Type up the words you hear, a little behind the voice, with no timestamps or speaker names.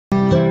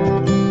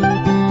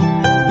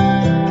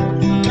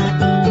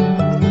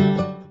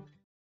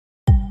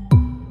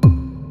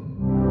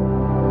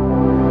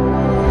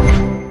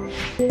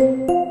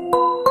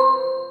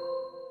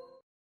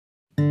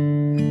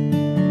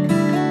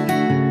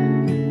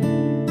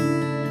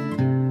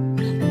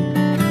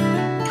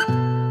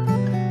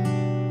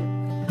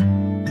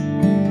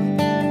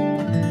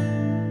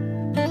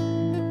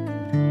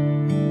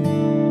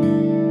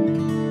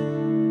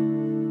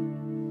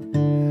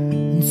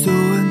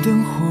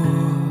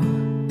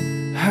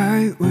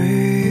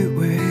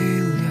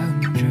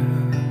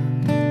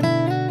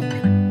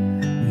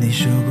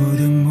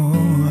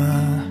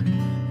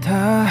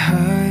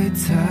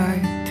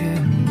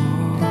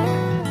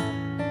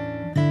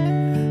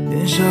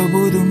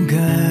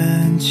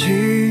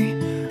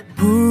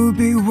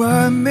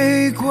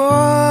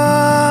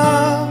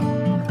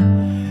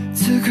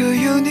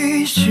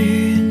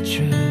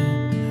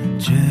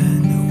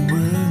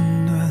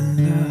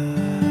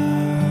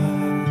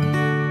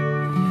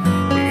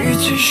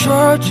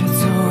说着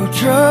走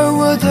着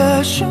我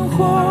的生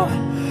活，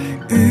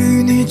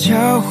与你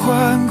交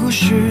换故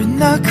事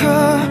那刻，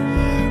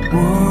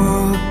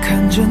我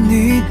看着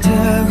你等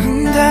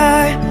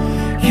待，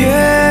也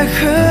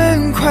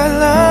很快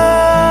乐。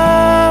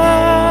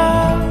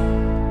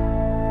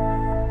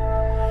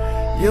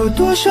有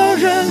多少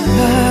人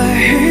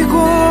来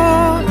过，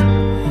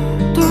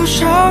多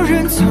少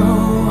人走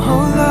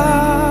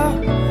了，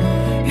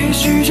也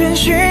许真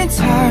心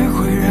才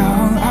会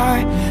让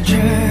爱沉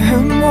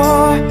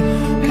默，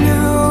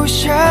留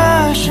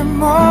下什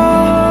么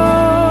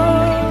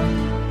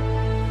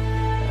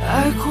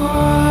爱过。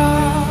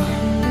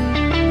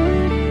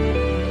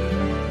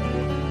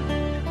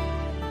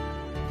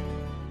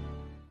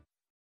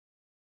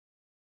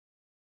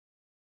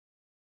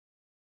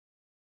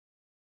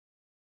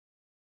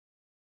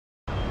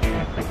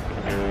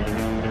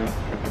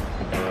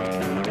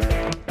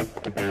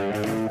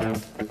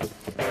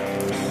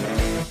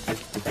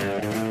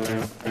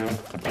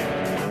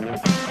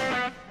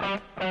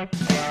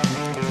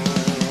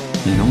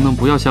你能不能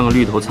不要像个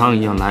绿头苍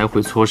一样来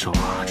回搓手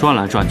啊，转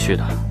来转去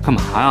的，干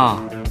嘛呀？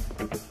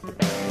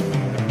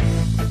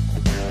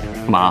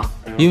干嘛？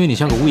因为你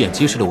像个无眼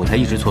鸡似的，我才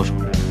一直搓手。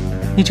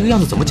你这个样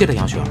子怎么接待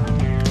杨雪儿？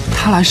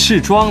他来试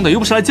妆的，又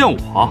不是来见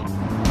我。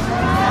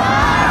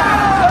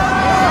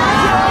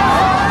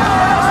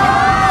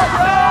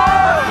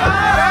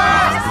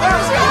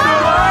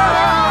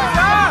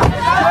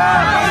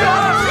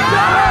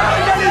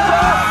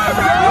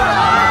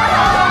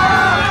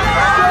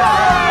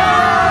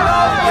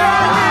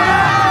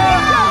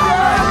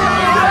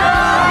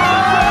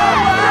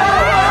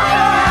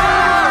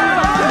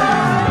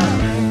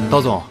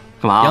刀总，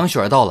干嘛？杨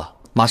雪儿到了，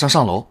马上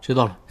上楼。知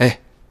道了。哎，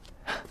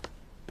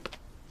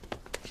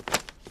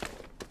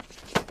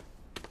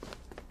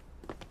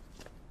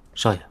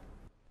少爷。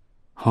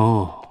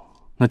哦，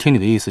那听你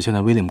的意思，现在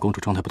威廉姆公主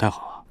状态不太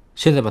好啊。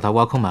现在把她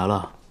挖坑埋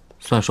了，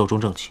算寿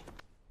终正寝。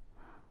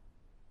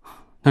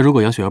那如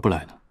果杨雪儿不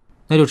来呢？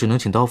那就只能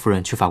请刀夫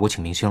人去法国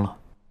请明星了。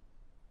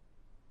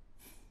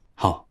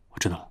好，我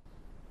知道了。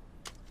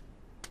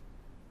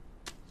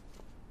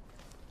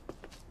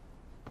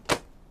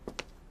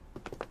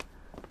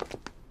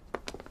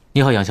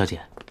你好，杨小姐，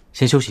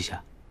先休息一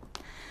下。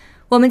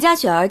我们家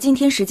雪儿今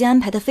天时间安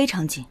排得非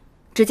常紧，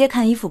直接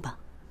看衣服吧。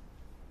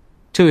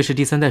这位是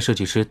第3代设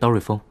计师刀瑞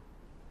峰。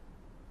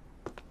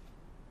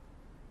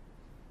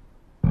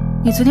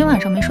你昨天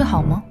晚上没睡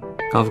好吗？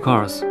 Of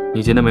course，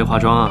 你今天没化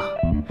妆啊？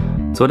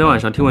昨天晚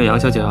上听闻杨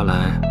小姐要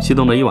来，激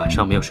动了一晚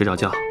上没有睡着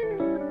觉。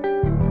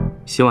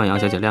希望杨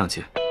小姐谅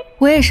解。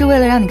我也是为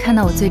了让你看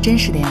到我最真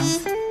实的样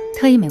子，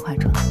特意没化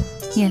妆，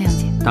你也谅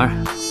解。当然。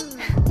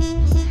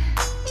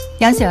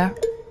杨雪儿。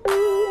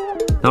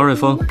杨瑞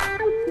峰，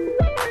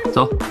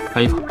走，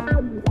看衣服。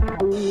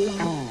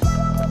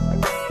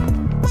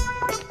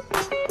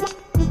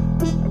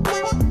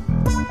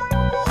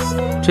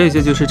这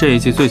件就是这一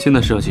季最新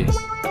的设计，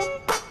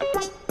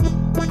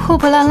破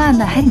破烂烂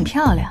的还挺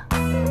漂亮，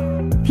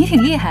你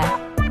挺厉害啊。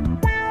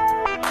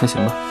还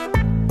行吧。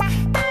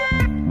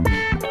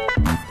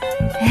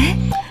哎，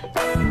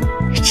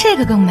这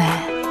个更美。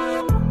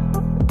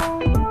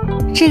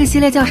这个系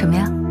列叫什么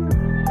呀？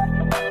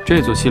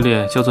这组系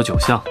列叫做九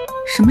象。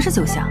什么是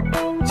九象？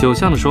九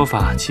象的说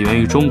法起源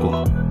于中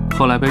国，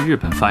后来被日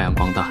本发扬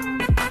光大。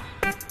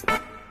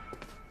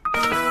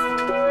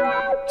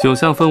九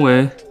象分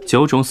为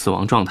9种死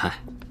亡状态。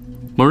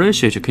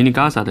Mauritius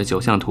Kinigasa 的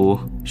九象图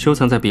收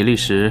藏在比利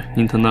时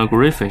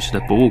Indonesia 的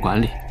博物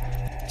馆里。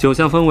九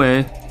象分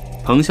为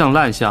膨象、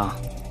烂象、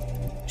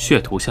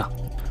血图象、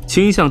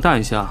清象、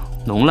淡象、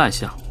浓烂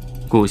象、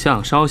骨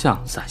象、烧象、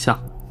散象。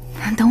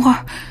等会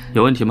儿，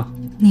有问题吗？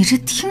你这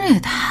听着也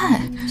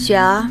太……雪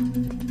儿，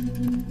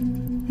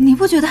你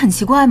不觉得很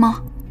奇怪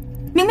吗？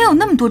明明有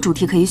那么多主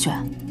题可以选，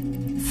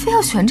非要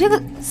选这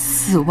个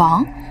死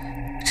亡，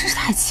真是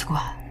太奇怪。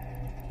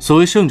所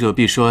谓胜者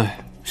必衰，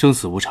生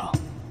死无常。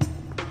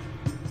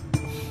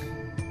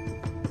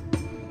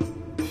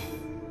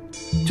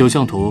九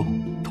象图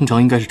通常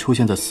应该是出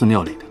现在寺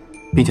庙里的，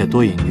并且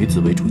多以女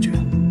子为主角，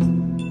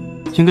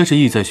应该是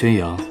意在宣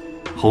扬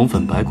红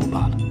粉白骨罢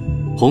了。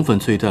红粉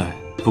翠黛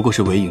不过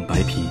是唯影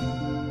白皮，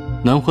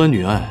男欢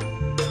女爱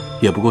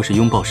也不过是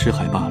拥抱尸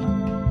骸罢了。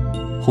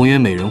红颜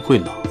美人会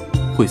老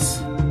会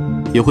死，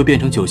也会变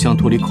成九象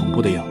图里恐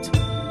怖的样子。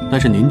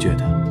但是您觉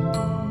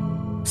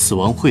得，死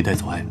亡会带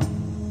走爱吗？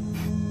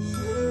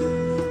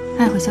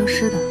爱会消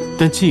失的，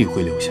但记忆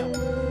会留下。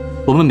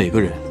我们每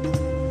个人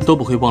都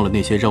不会忘了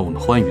那些让我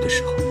们欢愉的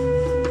时候，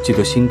记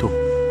得心动，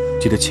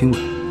记得亲吻，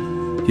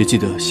也记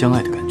得相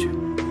爱的感觉。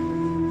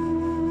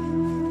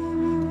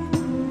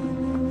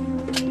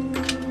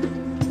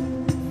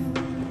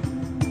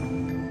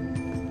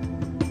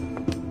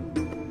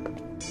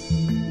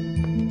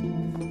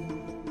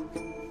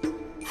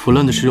腐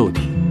烂的是肉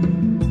体，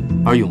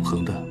而永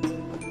恒的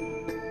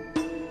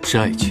是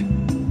爱情。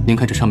您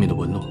看这上面的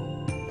纹路，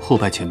破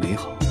败且美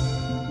好，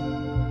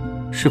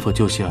是否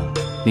就像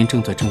您正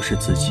在正视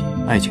自己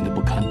爱情的不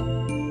堪呢？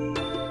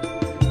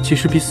其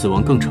实比死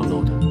亡更丑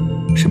陋的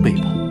是背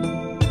叛、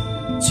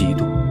嫉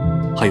妒，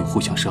还有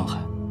互相伤害，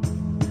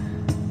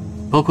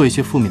包括一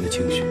些负面的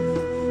情绪，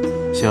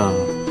像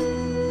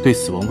对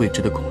死亡未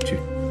知的恐惧，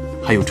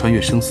还有穿越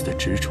生死的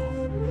执着，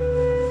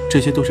这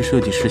些都是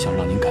设计师想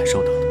让您感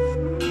受到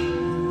的，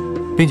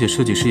并且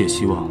设计师也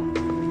希望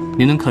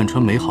您能看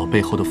穿美好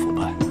背后的腐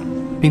败，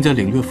并在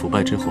领略腐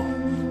败之后，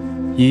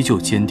依旧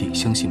坚定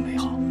相信美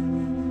好。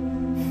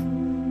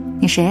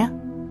你谁呀？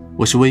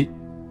我是魏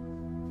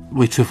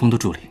吹风的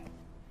助理。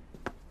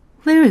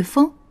魏瑞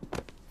峰。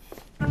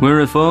温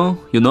瑞峰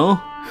 ，you know，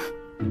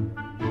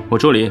 我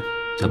助理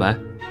小白。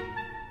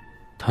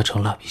他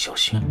成蜡笔小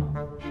新了。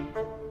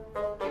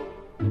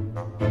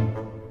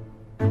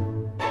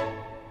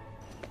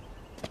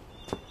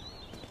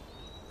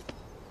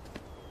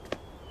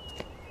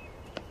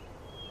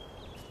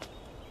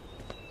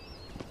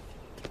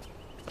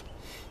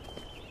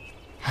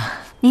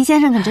林先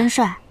生可真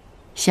帅。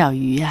小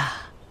鱼呀，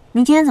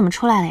您今天怎么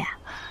出来了呀？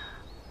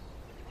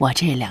我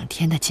这2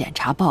天的检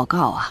查报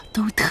告啊，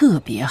都特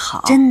别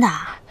好。真的？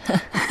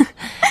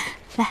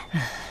来，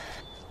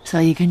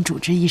所以跟主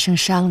治医生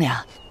商量，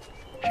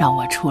让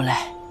我出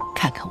来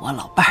看看我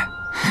老伴儿。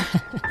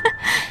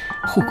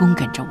护工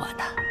跟着我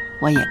呢，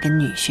我也跟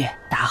女婿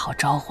打好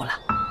招呼了，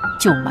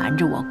就瞒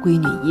着我闺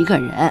女一个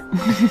人。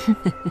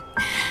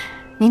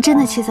您真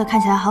的气色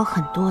看起来好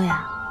很多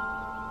呀。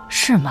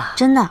是吗？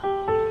真的。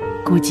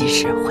估计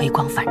是回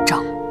光返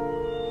照。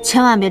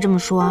千万别这么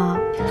说啊。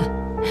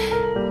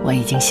我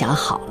已经想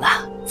好了，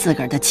自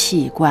个儿的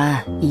器官、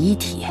遗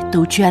体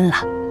都捐了，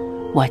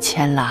我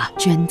签了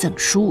捐赠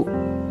书，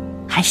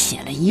还写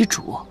了遗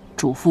嘱，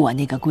嘱咐我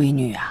那个闺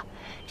女啊，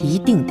一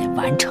定得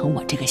完成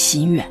我这个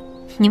心愿。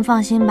您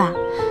放心吧，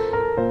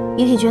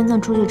遗体捐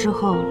赠出去之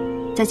后，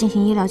在进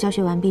行医疗教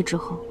学完毕之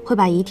后，会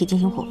把遗体进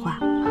行火化，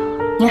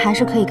您还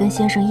是可以跟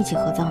先生一起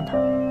合葬的。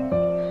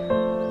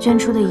捐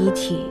出的遗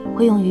体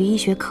会用于医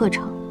学课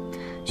程，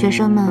学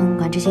生们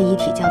管这些遗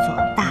体叫做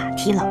大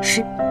体老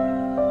师。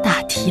大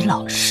体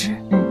老师？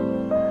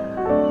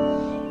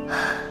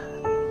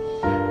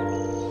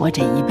我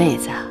这一辈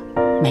子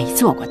没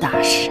做过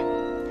大事，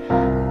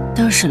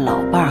都是老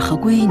伴儿和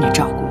闺女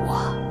照顾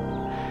我。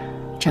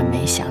真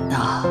没想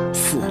到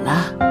死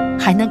了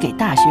还能给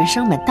大学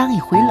生们当一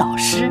回老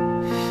师。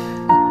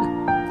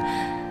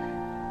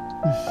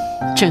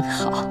真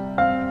好。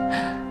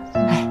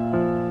哎，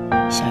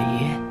小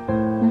鱼，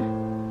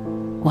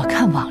我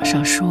看网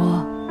上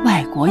说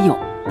外国有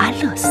安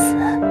乐死，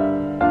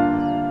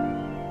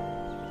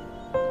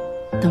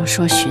都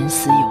说寻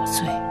死有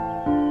罪，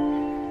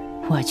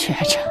我觉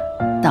着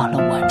到了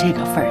我这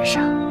个份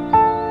上，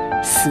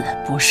死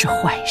不是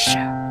坏事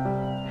儿。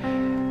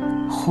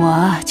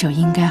活就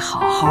应该好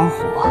好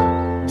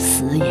活，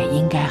死也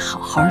应该好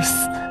好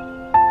死。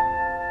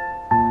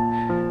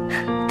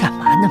干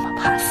嘛那么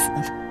怕死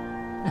呢？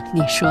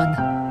你说呢？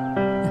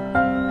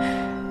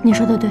你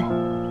说的对，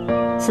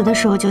死的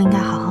时候就应该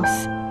好好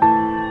死，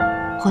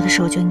活的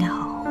时候就应该好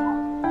好活。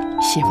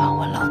希望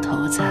我老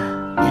头子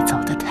别走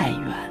得太远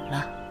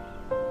了。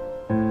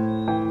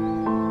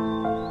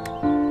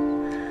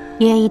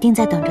爷爷一定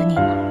在等着你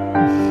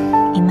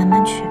呢，你慢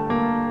慢去，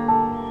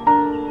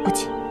不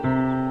急。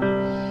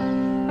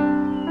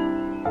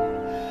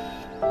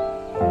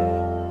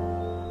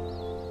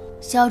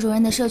肖主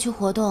任的社区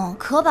活动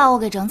可把我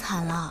给整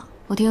惨了。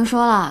我听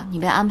说了，你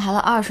被安排了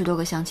20多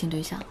个相亲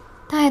对象，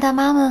大爷大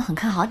妈们很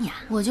看好你啊。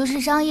我就是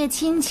商业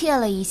亲切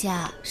了一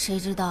下，谁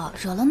知道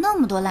惹了那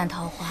么多烂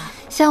桃花。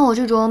像我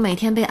这种每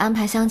天被安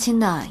排相亲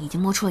的，已经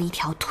摸出了一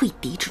条退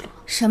敌之路。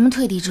什么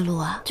退敌之路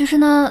啊？就是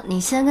呢，你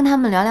先跟他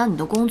们聊聊你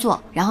的工作，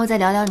然后再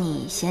聊聊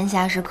你闲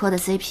暇时磕的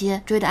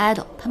CP、追的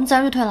idol， 他们自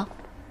然就退了。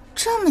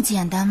这么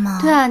简单吗？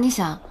对啊，你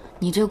想，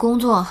你这工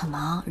作很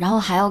忙，然后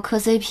还要磕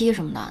CP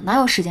什么的，哪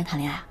有时间谈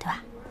恋爱，对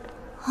吧？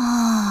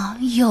啊，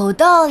有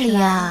道理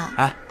啊！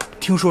哎，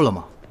听说了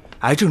吗？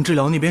癌症治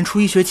疗那边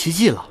出医学奇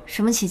迹了。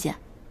什么奇迹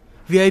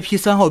 ？VIP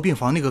 3号病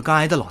房那个肝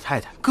癌的老太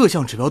太，各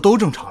项指标都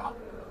正常了。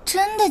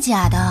真的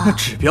假的？那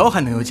指标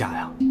还能有假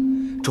呀？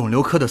肿瘤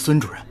科的孙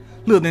主任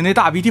乐得那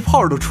大鼻涕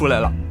泡都出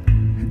来了。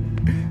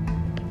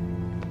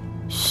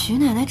徐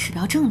奶奶指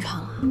标正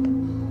常啊。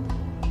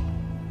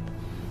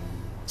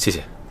谢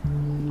谢。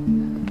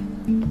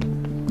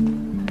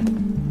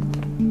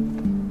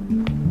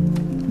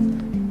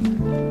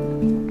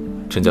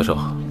陈教授，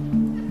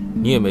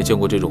你也没见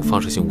过这种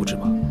放射性物质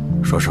吗？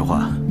说实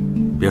话，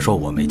别说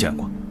我没见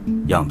过，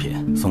样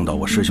品送到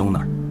我师兄那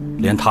儿，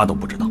连他都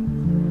不知道。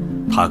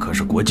他可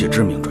是国际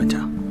知名专家。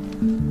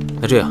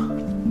那这样，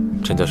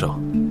陈教授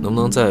能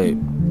不能再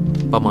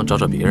帮忙找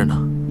找别人呢？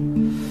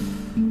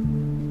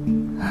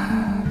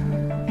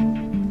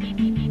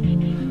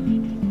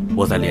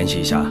我再联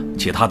系一下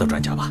其他的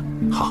专家吧。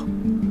好，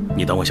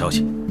你等我消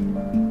息。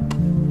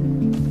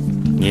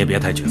你也别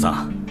太沮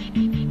丧。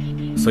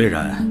虽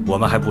然我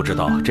们还不知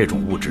道这种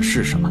物质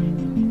是什么，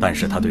但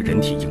是它对人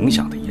体影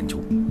响的研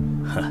究，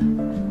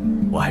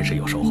我还是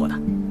有收获的。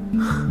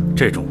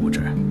这种物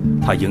质，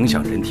它影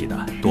响人体的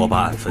多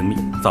巴胺分泌，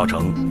造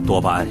成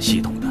多巴胺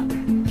系统的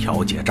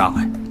调节障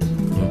碍。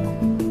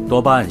多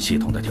巴胺系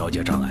统的调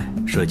节障碍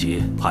涉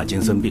及帕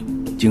金森病、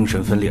精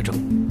神分裂症、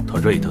特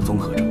瑞特综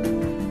合症，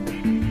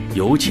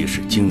尤其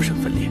是精神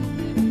分裂。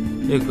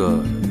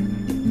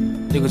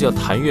那个叫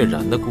谭月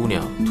然的姑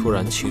娘突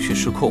然情绪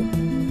失控，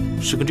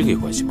是跟这个有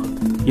关系吗？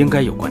应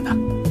该有关的。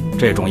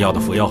这种药的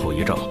服药后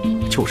遗症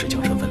就是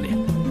精神分裂。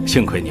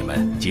幸亏你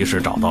们及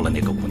时找到了那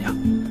个姑娘，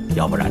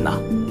要不然呢，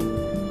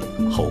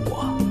后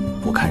果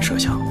不堪设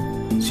想。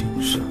精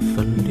神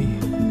分裂，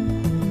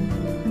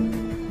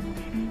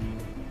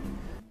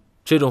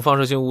这种放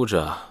射性物质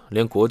啊，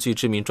连国际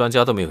知名专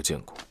家都没有见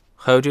过。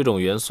还有这种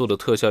元素的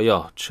特效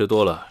药，吃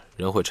多了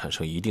人会产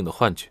生一定的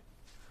幻觉。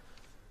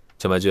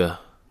蒋白驹，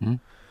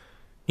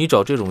你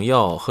找这种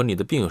药和你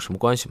的病有什么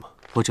关系吗？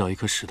我找一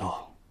颗石头。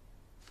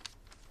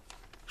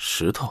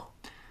石头？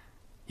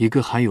一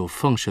个含有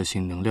放射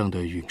性能量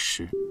的陨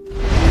石。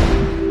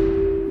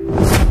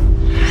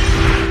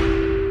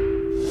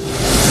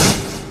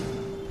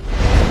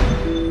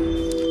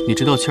你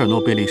知道切尔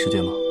诺贝利事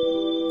件吗？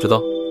知道。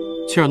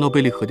切尔诺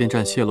贝利核电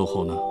站泄漏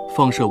后呢，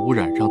放射污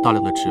染让大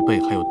量的植被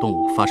还有动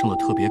物发生了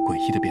特别诡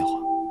异的变化。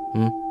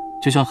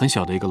就像很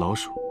小的一个老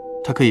鼠，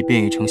它可以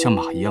变异成像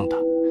马一样大，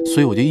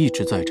所以我就一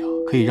直在找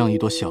可以让一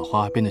朵小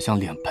花变得像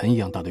脸盆一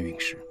样大的陨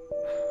石。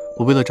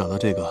我为了找到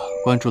这个，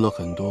关注了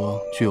很多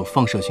具有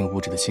放射性物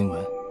质的新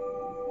闻，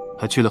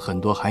还去了很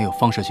多含有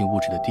放射性物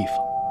质的地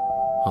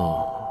方。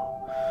哦，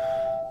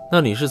那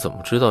你是怎么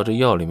知道这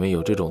药里面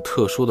有这种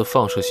特殊的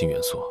放射性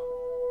元素？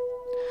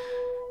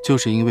就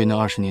是因为那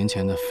20年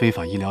前的非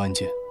法医疗案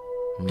件，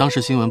当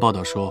时新闻报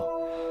道说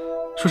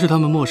是他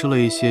们没收了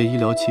一些医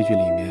疗器具，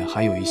里面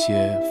含有一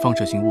些放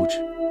射性物质。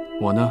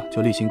我呢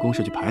就例行公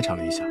事去排查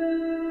了一下，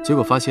结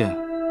果发现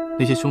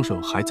那些凶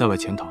手还在外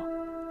潜逃，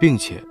并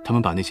且他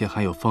们把那些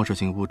含有放射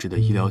性物质的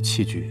医疗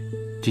器具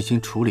进行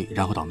处理，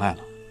然后倒卖了。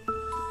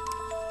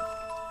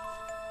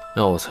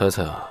让我猜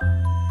猜啊，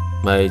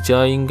买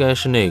家应该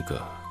是那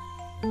个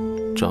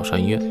赵山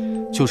医院。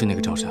就是那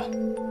个赵山。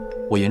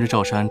我沿着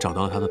赵山找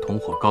到了他的同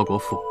伙高国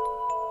富，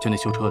就那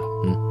修车的。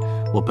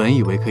我本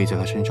以为可以在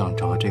他身上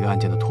找到这个案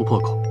件的突破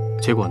口，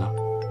结果呢，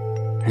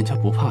人家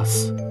不怕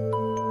死，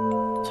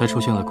才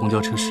出现了公交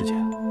车事件。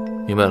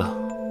明白了。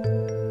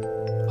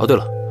哦，对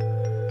了，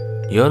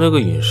你要那个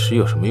陨石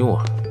有什么用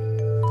啊？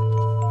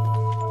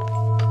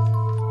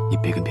你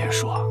别跟别人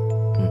说啊。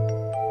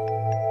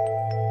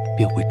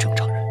变回正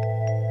常人。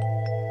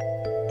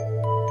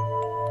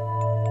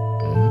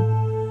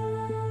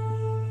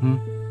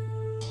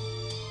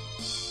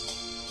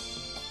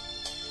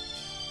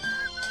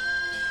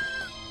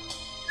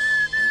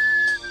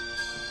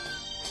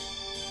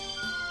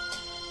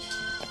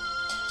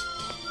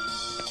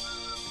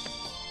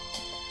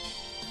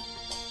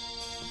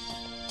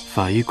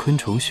法医昆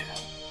虫学，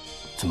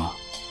怎么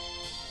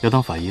要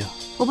当法医啊？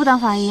我不当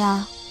法医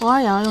啊，偶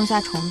尔也要用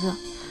下虫子。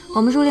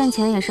我们入殓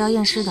前也是要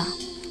验尸的。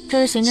这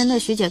是刑侦队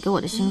徐姐给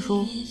我的新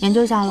书，研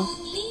究一下喽。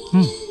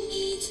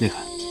厉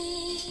害。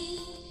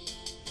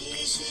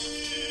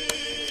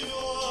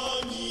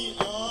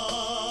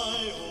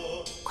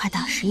快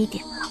到11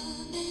点了。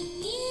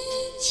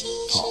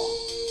哦，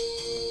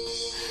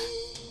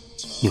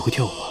你会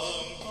跳舞吗？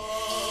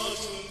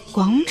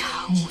广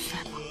场舞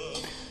算吗？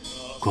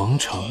广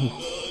场舞。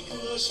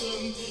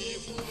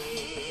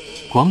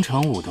广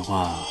场舞的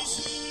话，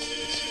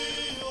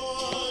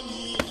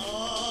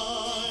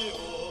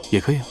也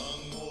可以啊。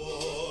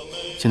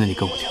现在你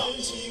跟我跳。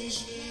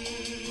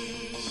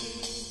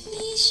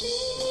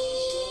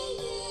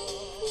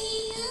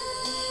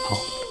好，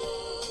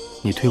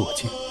你推我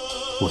进，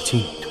我进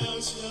你推。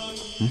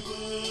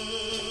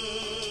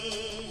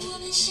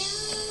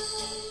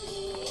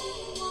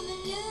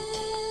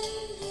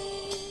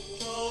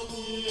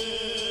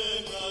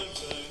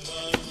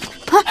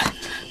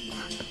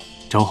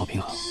掌握好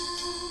平衡。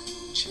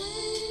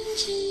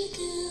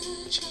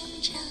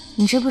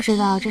你知不知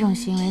道这种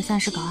行为算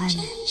是搞暧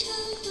昧？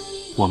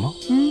我吗？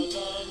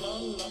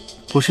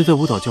我是在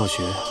舞蹈教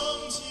学，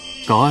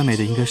搞暧昧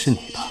的应该是你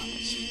吧？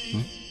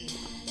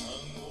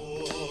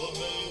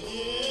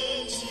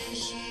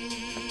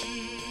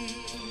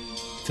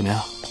怎么样？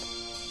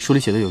书里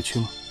写的有趣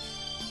吗？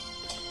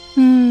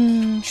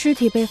尸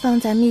体被放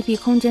在密闭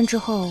空间之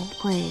后，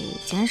会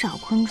减少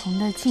昆虫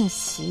的侵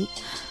袭，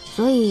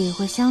所以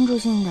会相助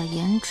性的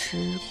延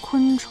迟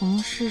昆虫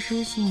嗜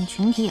湿性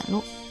群体衍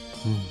落。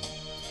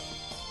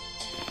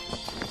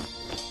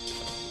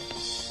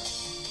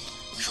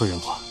说人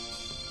话。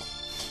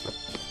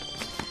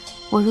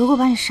我如果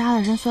把你杀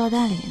了扔塑料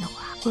袋里面的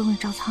话，会不会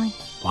招苍蝇？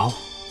哇哦！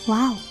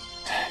哇哦！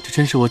这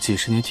真是我几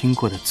十年听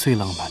过的最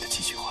浪漫的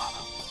几句话了。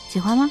喜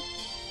欢吗？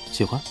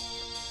喜欢。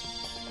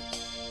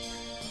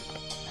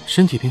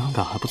身体平衡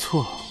感还不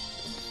错。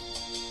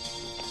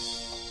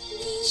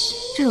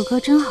这首歌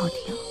真好听，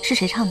是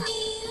谁唱的？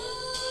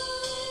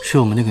是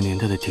我们那个年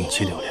代的顶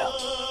级流量。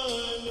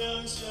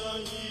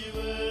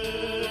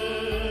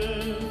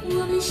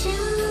我们相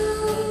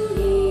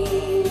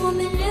遇，我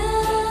们人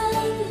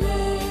类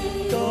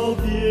告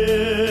别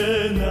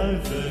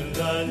难分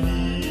难离。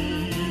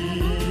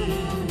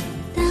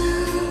当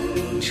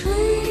春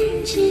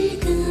之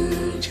歌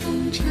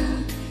重唱，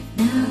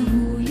那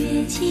5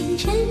月清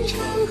晨唱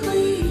回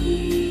忆。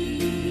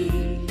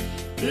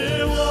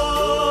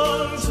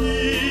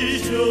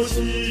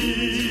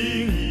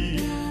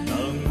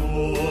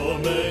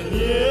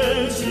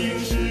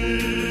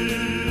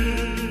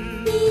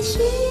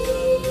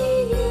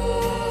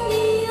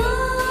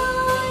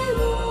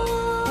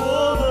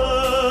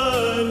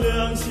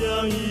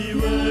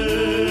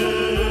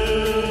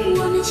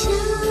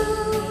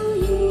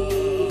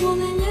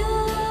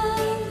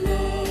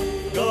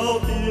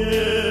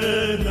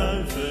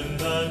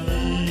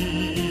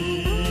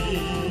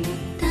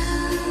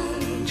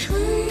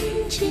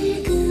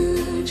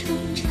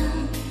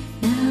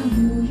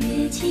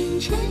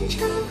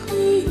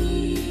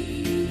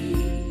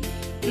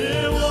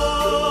别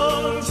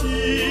忘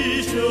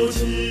记旧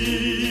情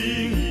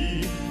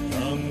谊，当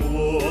我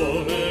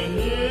们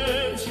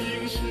年轻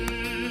时。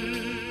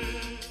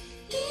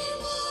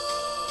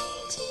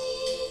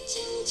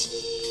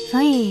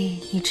所以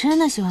你真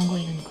的喜欢过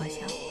一个女歌星？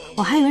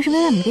我还以为是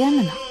薇薇编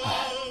的呢。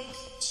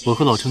我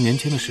和老程年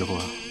轻的时候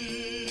啊，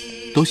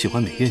都喜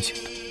欢美艳型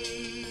的。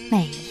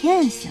美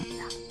艳型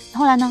的，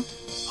后来呢？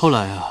后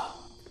来啊，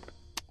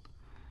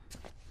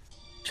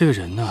这个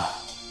人呢，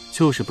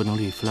就是不能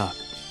立 flag。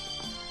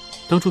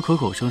当初口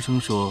口声声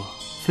说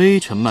非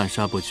尘漫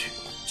纱不娶，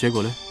结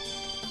果嘞，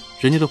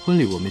人家的婚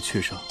礼我没去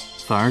上，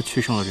反而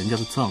去上了人家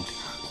的葬礼。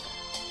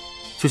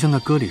就像那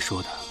歌里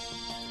说的，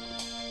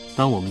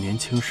当我们年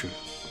轻时，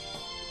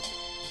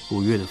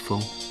五月的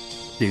风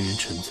令人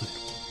沉醉。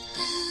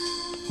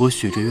我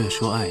许着愿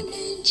说爱你，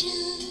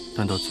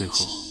但到最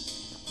后，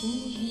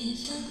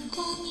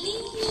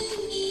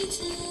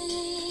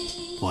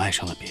我爱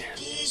上了别人。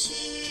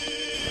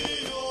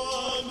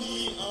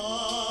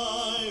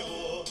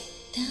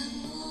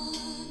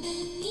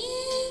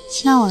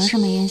那我要是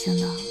美艳型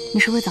的，你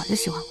是不是早就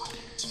喜欢我了？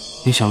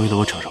你想为了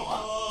我整容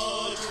啊？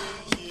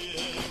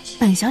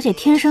本小姐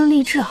天生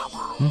丽质，好不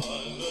好？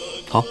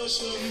好，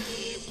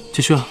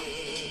继续啊，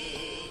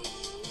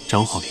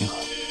掌握好平衡。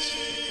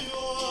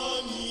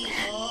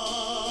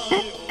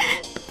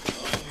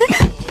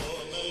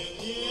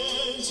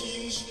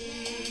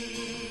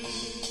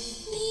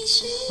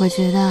我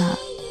觉得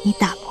你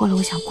打破了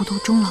我想孤独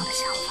终老的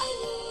想法。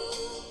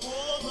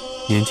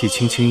年纪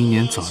轻轻英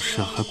年早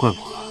逝，还怪我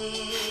啊？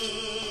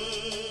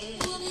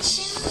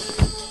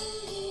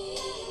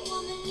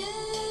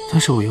但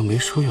是我又没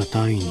说要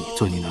答应你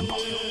做你男朋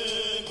友。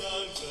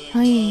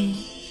所以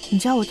你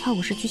教我跳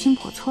舞是居心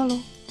叵测喽？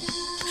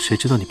谁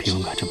知道你平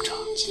衡感这么差？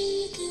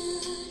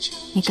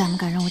你敢不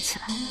敢让我起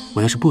来？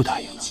我要是不答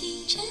应呢？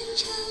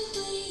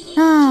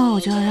那我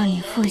就要让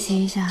你复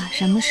习一下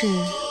什么是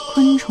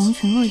昆虫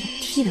群落演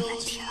替的问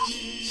题了。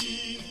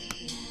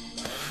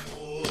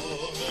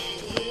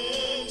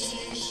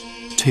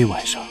这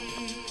晚上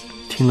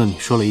听了你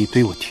说了一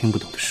堆我听不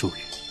懂的术语，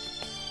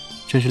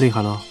真是厉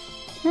害了。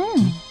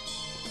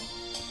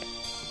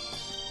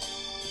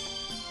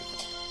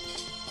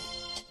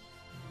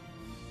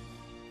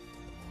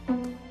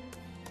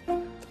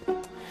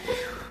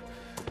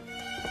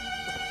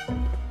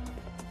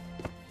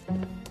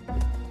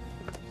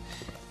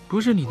不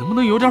是你能不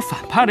能有点反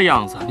派的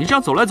样子？你这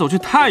样走来走去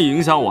太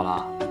影响我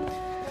了。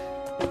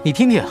你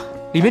听听，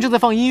里面正在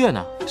放音乐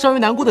呢。少爷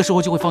难过的时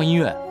候就会放音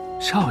乐，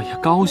少爷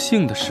高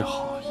兴的时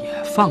候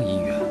也放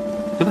音乐，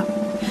对吧？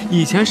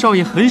以前少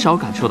爷很少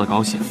感受到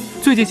高兴，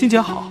最近心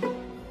情好。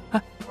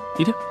哎，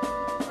你听，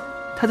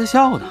他在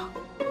笑呢。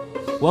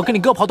我要跟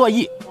你割袍断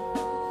义。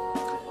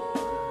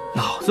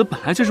老子本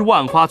来就是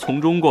万花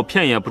丛中过，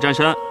片叶不沾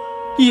身，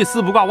一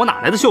丝不挂，我哪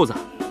来的袖子？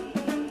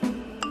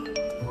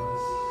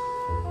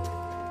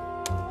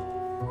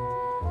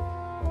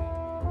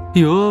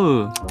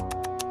哟，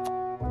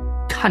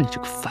看你这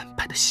个反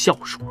派的笑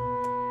容。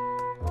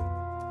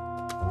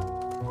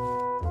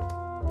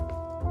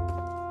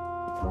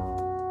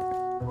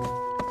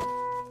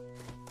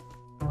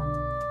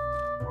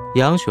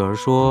杨雪儿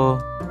说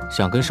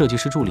想跟设计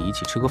师助理一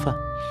起吃个饭，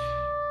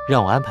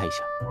让我安排一下。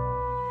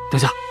等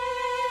下，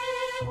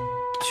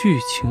剧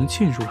情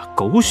进入了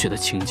狗血的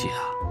情节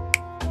啊！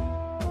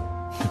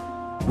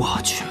我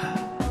去，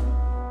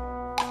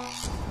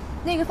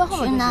那个放后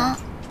面就行。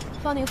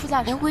放那个副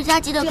驾驶。你回家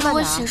记得给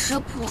我写食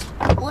谱，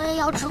我也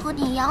要吃和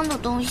你一样的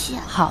东西。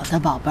好的，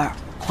宝贝儿，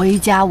回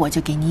家我就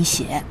给你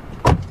写。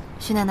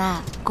徐奶奶，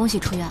恭喜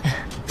出院。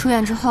出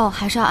院之后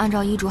还是要按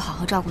照医嘱好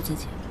好照顾自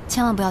己，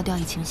千万不要掉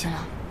以轻心了。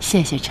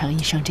谢谢程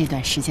医生这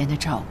段时间的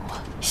照顾，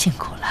辛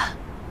苦了。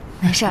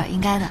没事儿，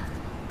应该的。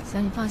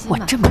行，你放心吧。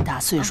我这么大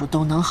岁数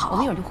都能好，我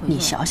们一会儿就回去了。你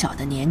小小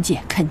的年纪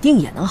肯定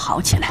也能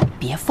好起来，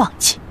别放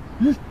弃。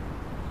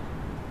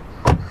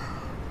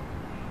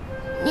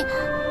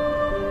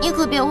你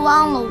可别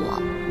忘了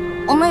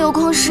我们有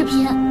空视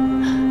频。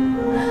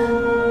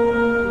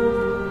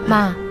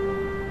妈，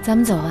咱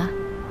们走吧。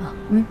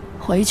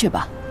回去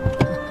吧。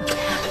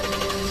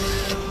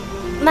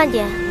慢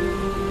点，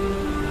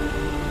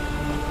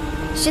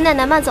徐奶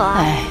奶慢走啊。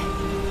哎。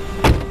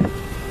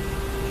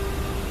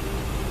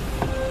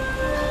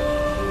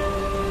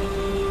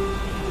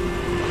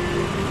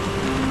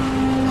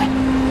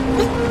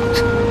回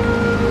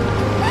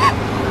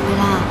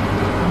来，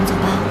我们走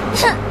吧。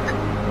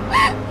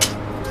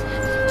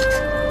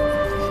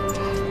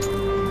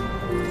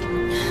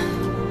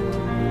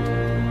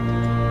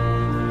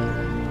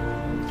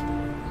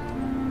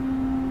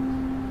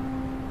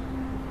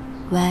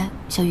喂，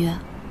小鱼，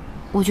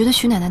我觉得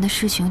徐奶奶的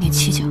事情有点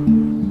蹊跷。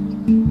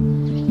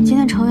今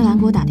天程蔚兰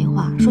给我打电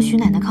话说徐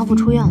奶奶康复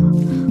出院了，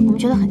我们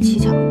觉得很蹊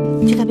跷，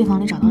就在病房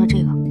里找到了这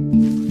个。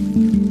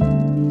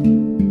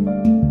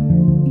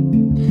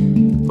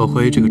我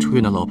怀疑这个出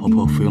院的老婆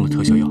婆服用了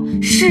特效药。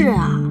是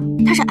啊，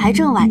她是癌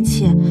症晚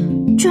期，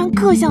居然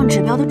各项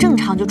指标都正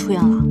常就出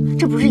院了，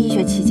这不是医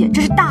学奇迹，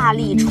这是大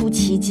力出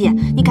奇迹！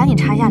你赶紧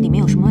查一下里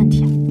面有什么问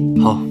题。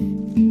好，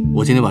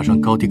我今天晚上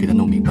高低给他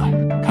弄明白，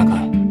看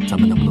看咱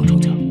们能不能中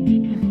奖。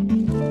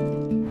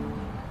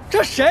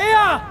这谁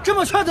呀？这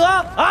么缺德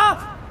啊！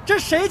这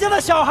谁家的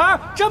小孩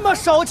这么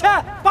手欠，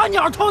把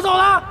鸟偷走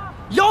了？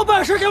有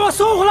本事给我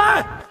送回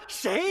来！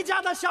谁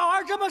家的小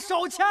孩这么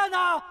手欠呢？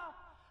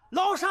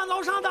楼上的，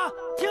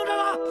听着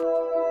了。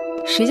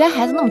谁家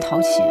孩子那么淘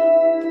气？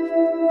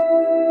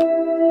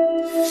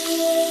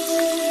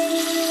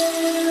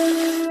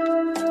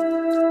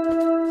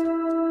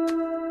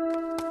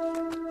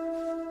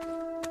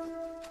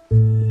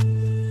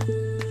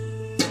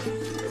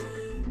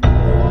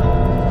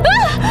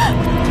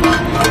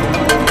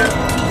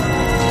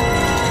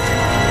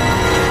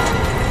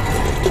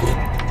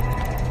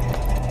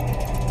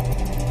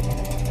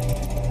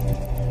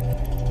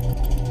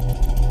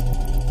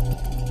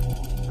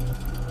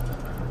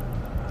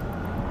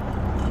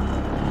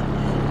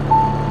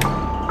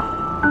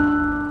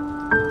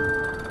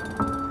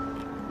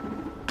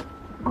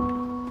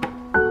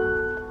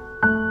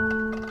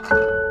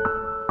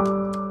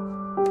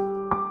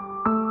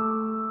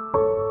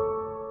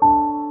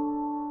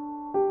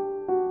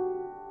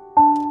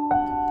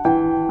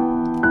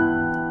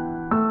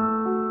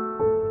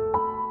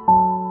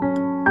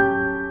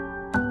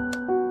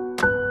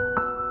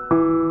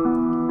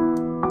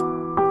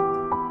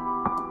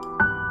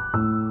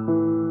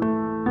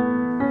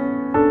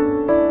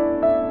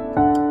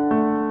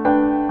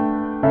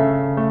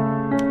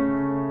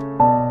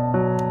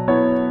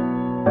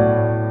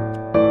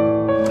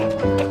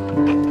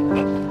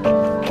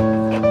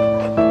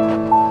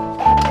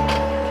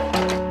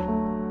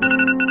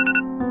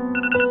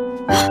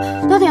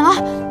到点了。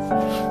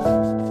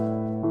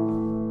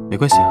没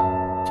关系啊，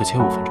再签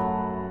5分钟。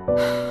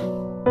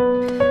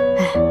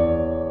哎，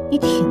你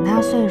挺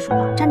大岁数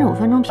的，占这5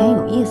分钟便宜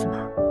有意思吗？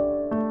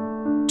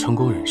成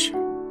功人士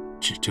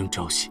只争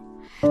朝夕。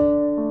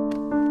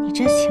你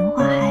这情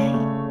话还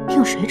挺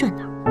有水准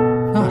的。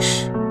那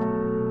是。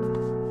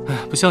哎，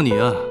不像你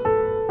啊，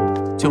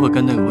就会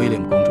跟那个威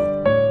廉姆公主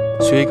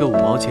学一个5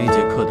毛钱1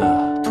节课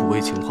的土味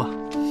情话。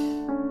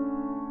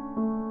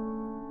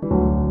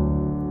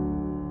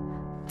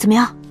怎么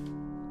样？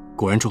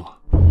果然中了。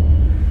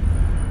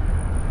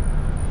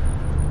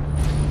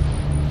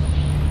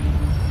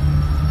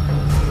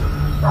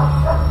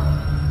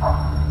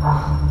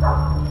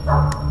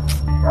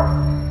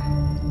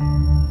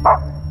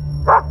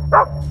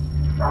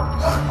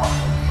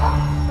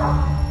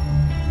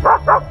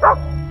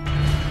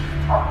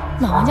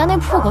老王家那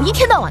破狗一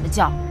天到晚的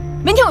叫，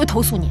明天我就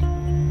投诉你。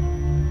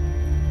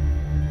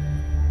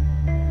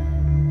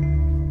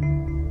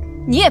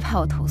你也怕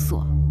我投诉？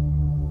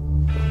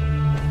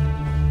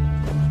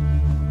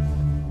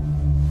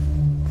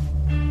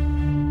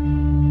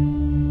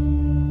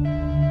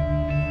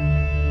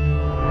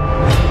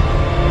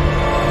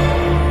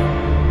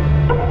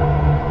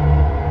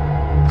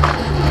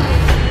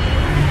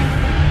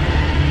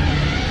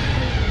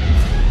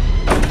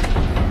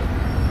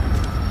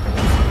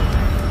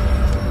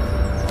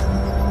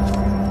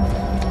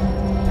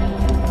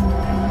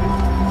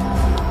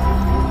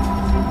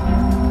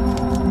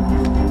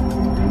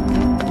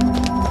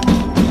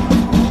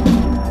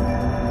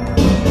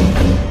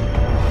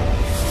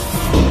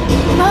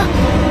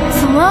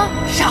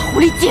杀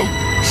狐狸精，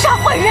杀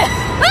坏人！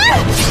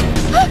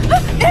妈，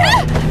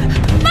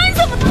你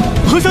怎么？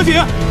何小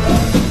姐！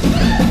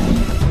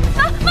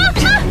妈，你怎么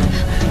了？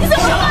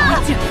杀狐狸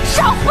精，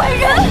杀坏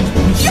人！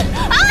何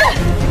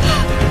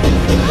小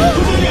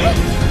姐！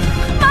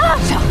妈，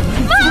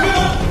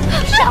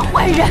杀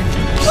坏人！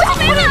杀狐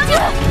狸精！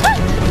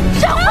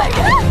杀坏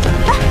人！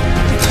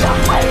杀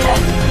坏人！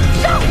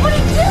杀狐狸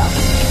精！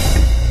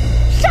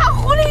杀狐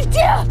狸精！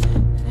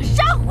杀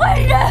坏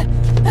人！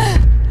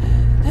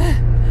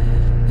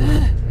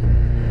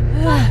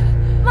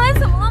妈，你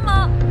怎么了，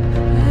妈？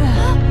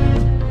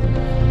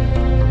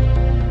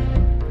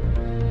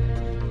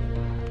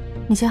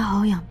你先好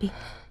好养病，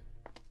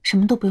什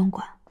么都不用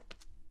管。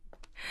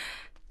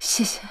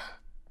谢谢。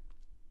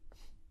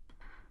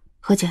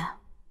何姐，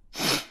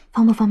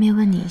方不方便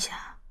问你一下，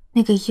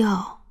那个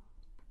药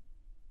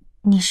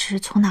你是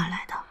从哪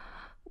来的？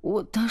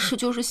我当时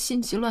就是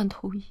心急乱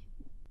投医，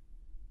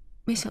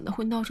没想到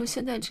会闹成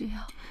现在这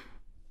样。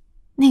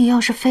那个药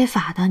是非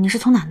法的，你是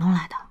从哪弄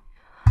来的？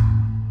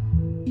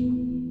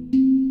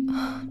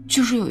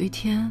就是有一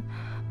天，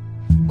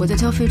我在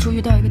交费处遇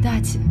到一个大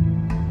姐，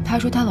她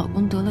说她老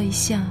公得了胰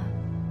腺癌，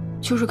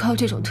就是靠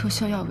这种特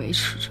效药维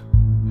持着，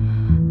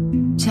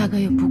价格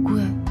也不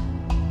贵，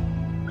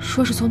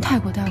说是从泰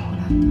国带回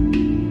来的。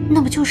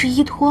那不就是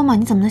依托吗？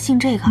你怎么能信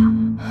这个啊？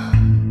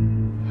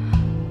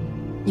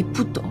你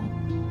不懂，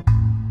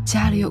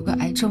家里有个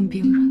癌症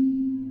病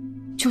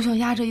人，就像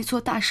压着一座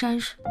大山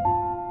似的。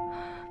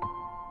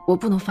我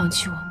不能放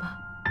弃我妈，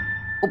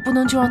我不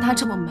能就让她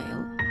这么没了。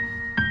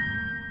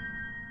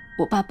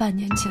我爸半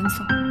年前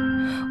走，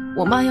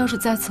我妈要是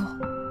再走，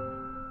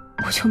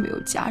我就没有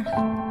家人。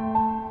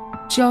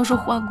只要是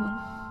换过来，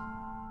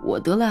我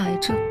得了癌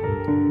症，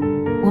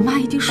我妈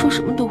一定说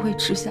什么都会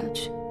吃下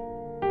去。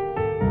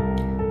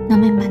能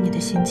明白你的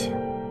心情。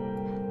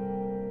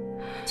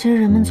其实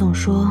人们总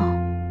说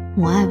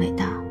母爱伟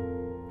大，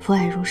父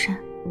爱如山，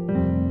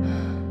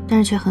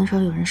但是却很少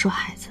有人说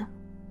孩子。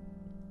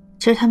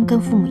其实他们跟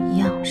父母一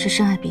样是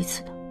深爱彼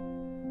此的。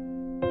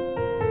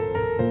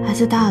孩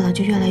子大了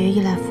就越来越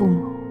依赖父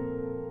母，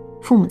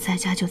父母在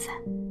家就在，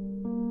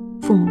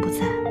父母不在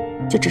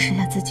就只剩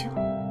下自己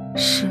了。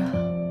是啊，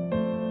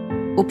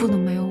我不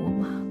能没有我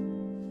妈。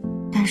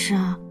但是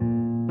啊，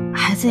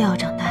孩子也要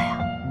长大呀。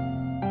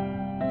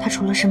她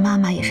除了是妈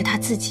妈，也是她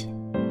自己。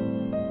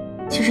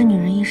其实女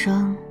人一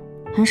生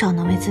很少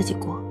能为自己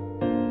过。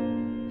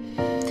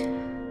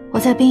我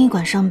在殡仪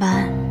馆上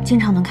班，经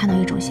常能看到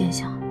一种现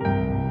象，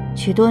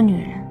许多女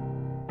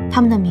人，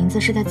她们的名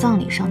字是在葬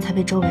礼上才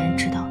被周围人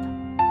知道的。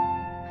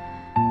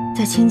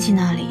在亲戚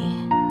那里，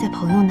在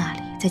朋友那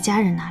里，在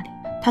家人那里，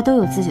她都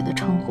有自己的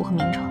称呼和名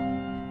称。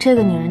这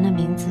个女人的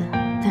名字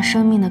在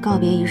生命的告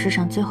别仪式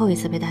上最后一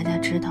次被大家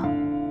知道，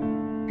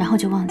然后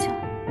就忘记了。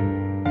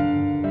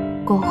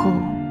过后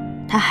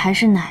她还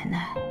是奶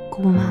奶、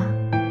姑妈、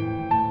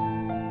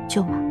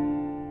舅妈。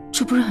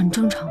这不是很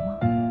正常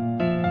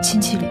吗？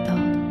亲戚里道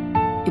的，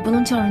也不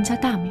能叫人家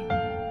大名。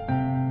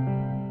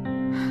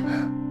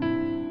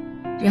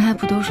人还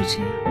不都是这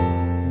样，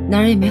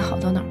男人也没好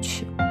到哪儿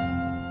去，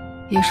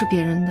也是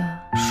别人的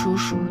叔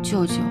叔、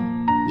舅舅、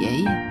爷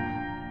爷，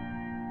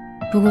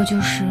不过就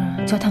是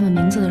叫他们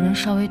名字的人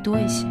稍微多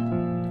一些。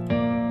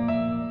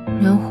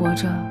人活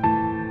着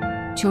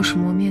就是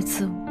磨灭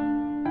自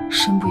我，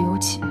身不由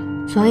己。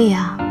所以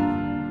啊，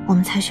我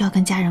们才需要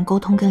跟家人沟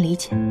通跟理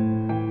解。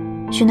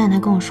徐奶奶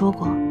跟我说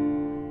过，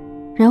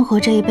人活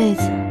这一辈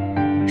子，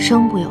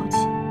生不由己，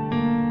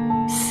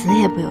死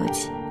也不由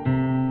己，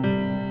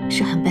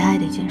是很悲哀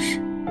的一件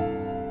事。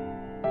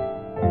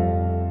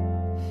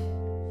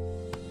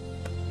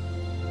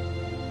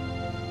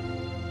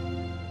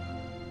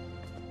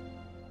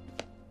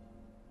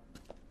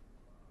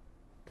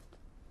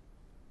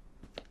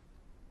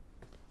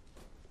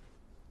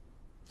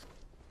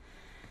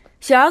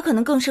雪儿可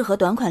能更适合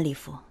短款礼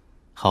服。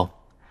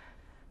好，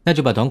那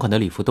就把短款的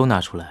礼服都拿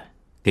出来，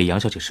给杨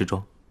小姐试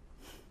装。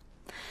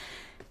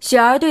雪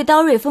儿对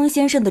刀瑞峰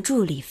先生的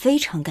助理非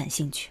常感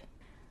兴趣，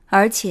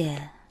而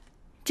且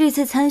这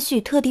次参叙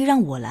特地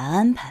让我来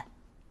安排，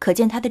可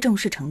见他的重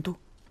视程度。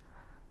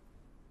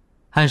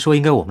按说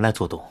应该我们来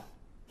做动。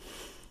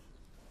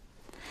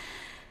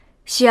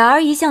雪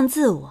儿一向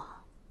自我，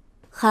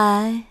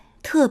还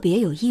特别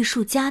有艺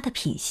术家的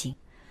品行。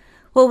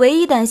我唯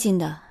一担心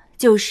的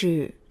就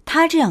是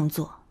他这样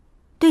做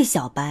对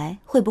小白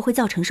会不会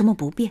造成什么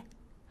不便，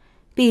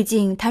毕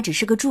竟他只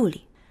是个助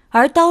理，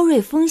而刀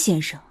瑞峰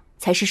先生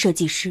才是设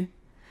计师。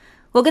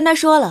我跟他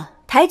说了，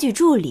抬举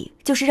助理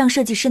就是让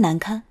设计师难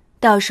堪，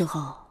到时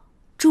候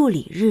助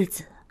理日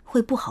子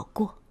会不好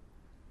过。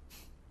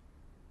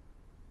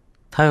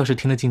他要是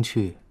听得进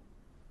去，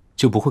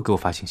就不会给我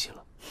发信息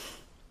了。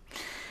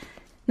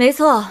没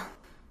错，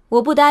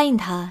我不答应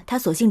他，他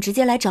索性直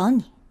接来找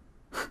你。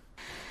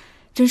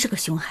真是个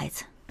熊孩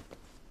子。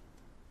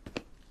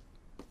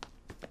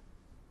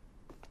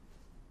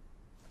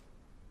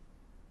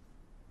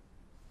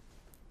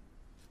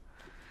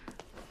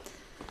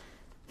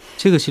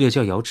这个系列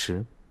叫瑶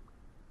池，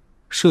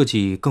设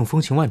计更风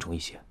情万种一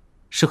些，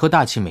适合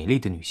大气美丽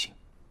的女性。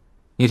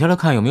你挑挑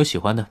看有没有喜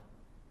欢的，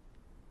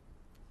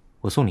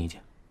我送你一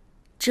件。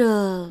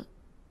这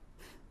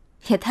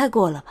也太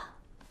过了吧。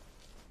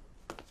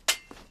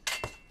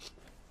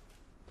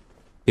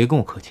别跟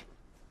我客气。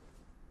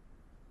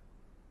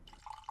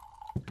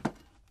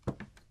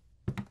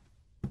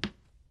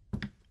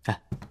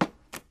哎，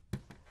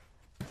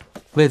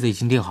位子已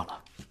经订好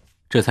了，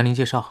这餐厅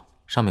介绍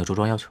上面有着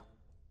装要求。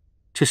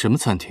这什么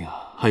餐厅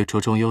啊？还有着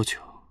装要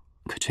求，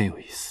可真有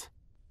意思。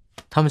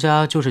他们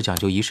家就是讲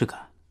究仪式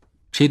感，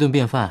吃一顿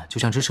便饭就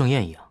像吃盛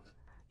宴一样，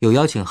有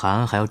邀请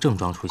函还要正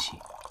装出席。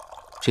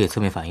这也侧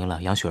面反映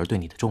了杨雪儿对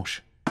你的重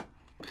视。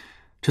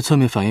这侧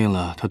面反映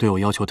了她对我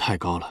要求太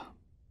高了，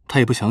她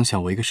也不想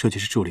想我一个设计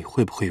师助理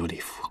会不会有礼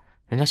服。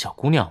人家小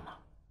姑娘嘛，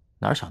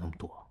哪想那么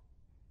多？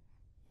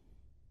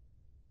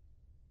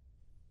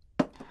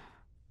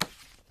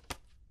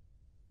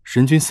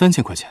人均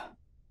3000块钱，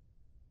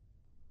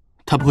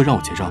他不会让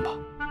我结账吧？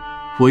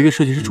我一个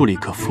设计师助理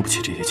可付不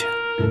起这些钱。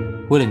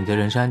为了你的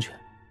人身安全，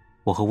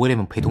我和威廉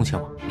们陪同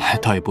前往。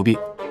倒也不必，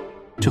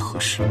这合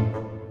适。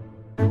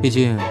毕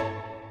竟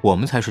我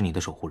们才是你的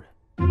守护人。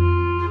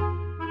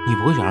你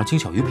不会想让金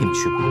小鱼陪你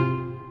去吧？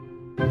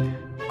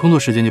工作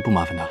时间就不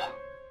麻烦他了。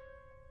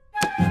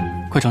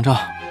快尝尝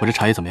我这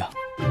茶叶怎么样？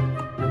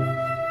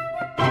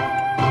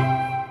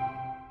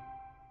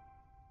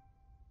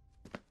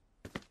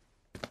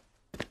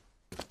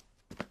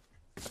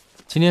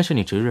今天是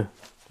你值日，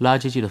垃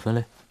圾记得分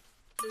类。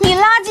你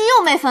垃圾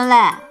又没分类，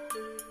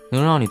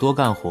能让你多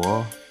干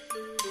活，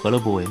何乐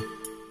不为？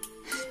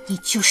你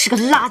就是个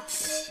垃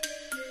圾。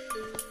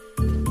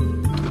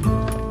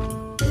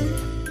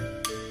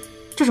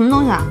这什么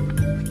东西啊？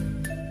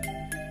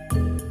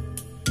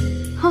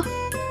哼，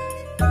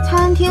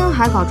餐厅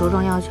还搞着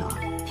装要求，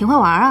挺会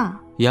玩啊。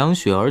杨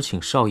雪儿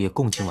请少爷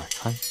共进晚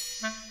餐，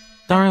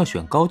当然要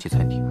选高级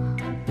餐厅。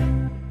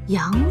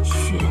杨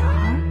雪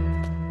儿。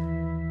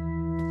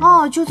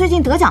哦，就最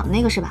近得奖的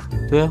那个是吧？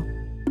对啊。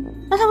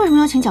那他为什么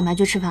要请蒋白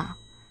驹吃饭啊？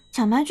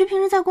蒋白驹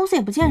平时在公司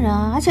也不见人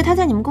啊，而且他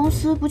在你们公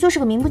司不就是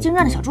个名不经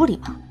传的小助理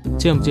吗？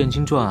见不见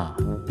经传啊？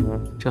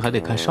这还得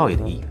看少爷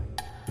的意愿。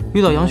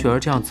遇到杨雪儿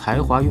这样才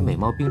华与美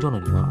貌并重的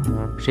女孩，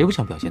谁不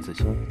想表现自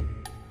己？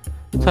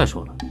再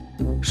说了，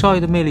少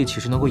爷的魅力岂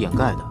是能够掩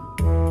盖的？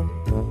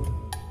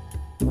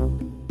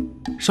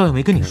少爷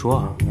没跟你说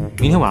啊？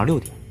明天晚上6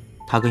点，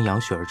他跟杨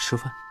雪儿吃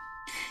饭。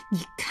你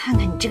看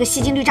看你这个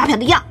戏精绿茶婊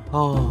的样！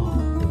哦，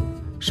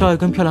少爷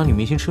跟漂亮女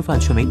明星吃饭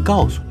却没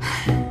告诉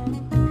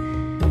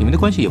你，你们的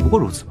关系也不过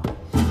如此嘛。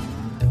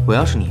我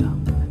要是你啊，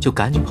就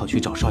赶紧跑去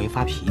找少爷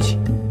发脾气，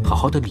好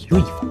好的理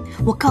论一番。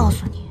我告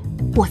诉你，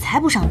我才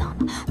不上当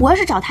呢！我要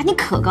是找他，你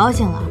可高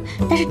兴了。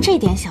但是这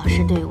点小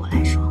事对于我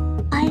来说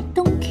 ，I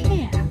don't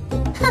care。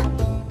哼！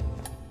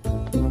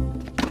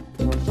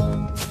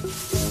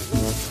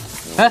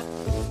哎，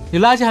你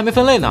垃圾还没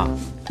分类呢。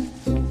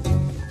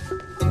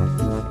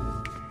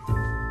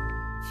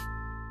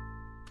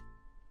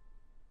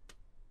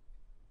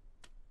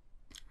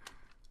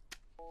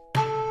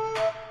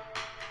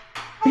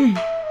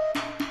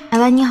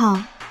喂，你好，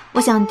我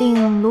想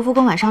订卢浮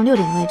宫晚上6点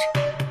的位置。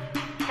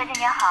小姐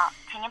您好，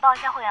请您报一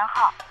下会员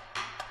号。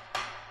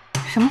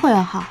什么会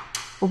员号？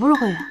我不是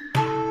会员。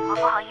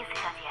不好意思，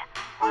小姐，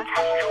我们餐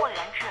厅是会员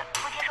制，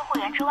不接受会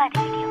员之外的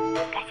预订。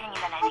感谢您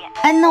的来电。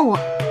哎，那我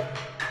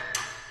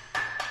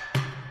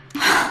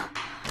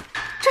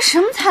这什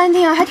么餐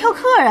厅啊，还挑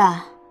客人？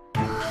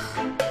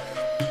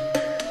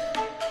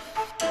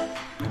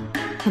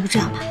要不这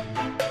样吧，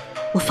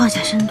我放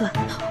下身段，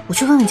我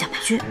去问问蒋白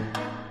驹。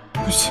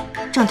不行，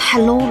这样太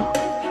low 了。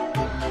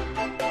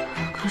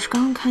可是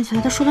刚刚看起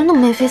来他说的那么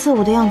眉飞色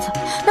舞的样子，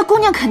那姑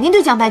娘肯定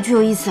对蒋白驹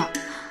有意思。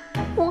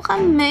我还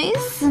没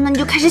死呢，你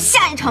就开始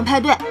下一场派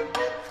对。哎呀，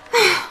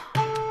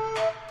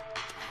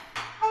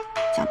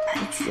蒋白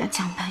驹啊，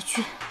蒋白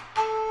驹。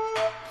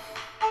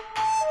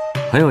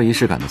很有仪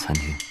式感的餐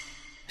厅，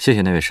谢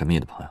谢那位神秘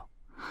的朋友。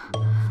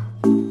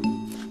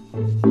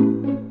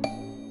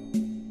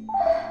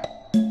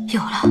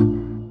有了。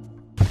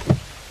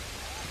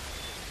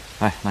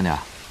哎，慢点。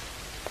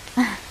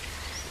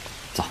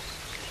走。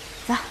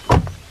走。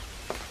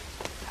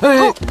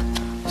哎，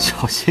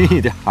小心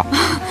一点。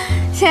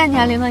谢谢你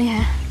啊，林诺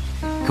言。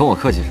跟我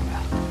客气什么呀？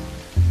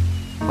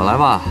本来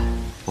吧，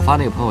我发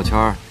那个朋友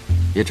圈，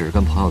也只是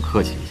跟朋友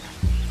客气一下。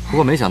不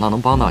过没想到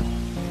能帮到你，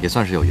也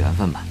算是有缘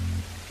分吧。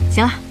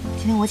行了，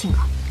今天我请客。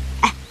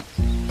哎，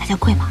大家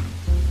贵吗？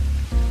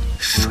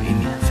水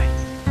免费。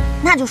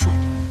那就水。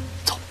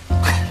走。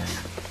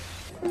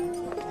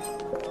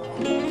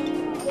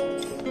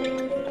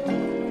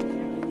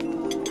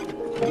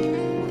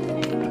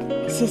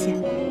谢谢。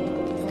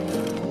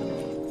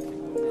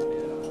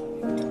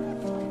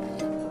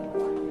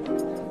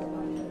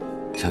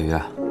小鱼，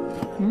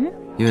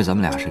因为咱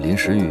们俩是临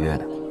时预约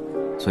的，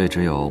所以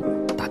只有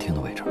大厅的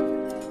位置。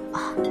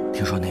啊，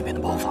听说那边的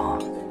包房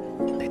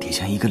得提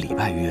前1个礼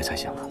拜预约才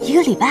行啊。1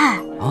个礼拜？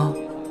啊，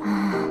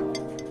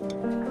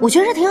我觉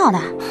得这挺好的。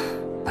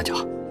那就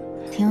好，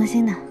挺用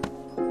心的。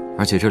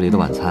而且这里的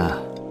晚餐啊，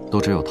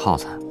都只有套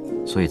餐，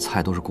所以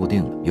菜都是固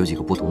定的，有几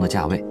个不同的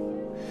价位。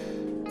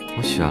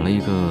我选了一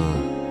个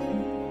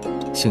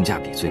性价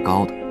比最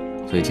高的，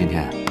所以今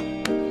天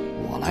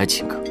我来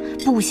请客。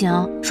不行，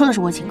说的是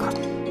我请客。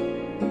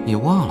你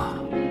忘了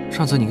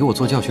上次你给我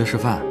做教学示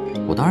范，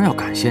我当然要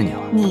感谢你了。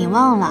你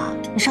忘了，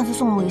你上次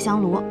送了我一个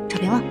香炉，扯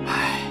平了。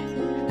唉，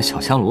那小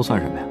香炉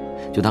算什么呀？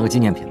就当个纪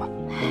念品吧。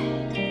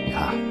你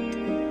看，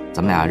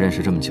咱们俩认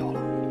识这么久了，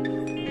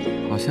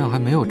好像还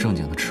没有正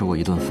经的吃过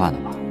一顿饭呢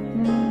吧？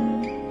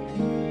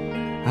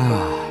哎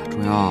呀，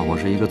主要我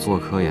是一个做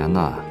科研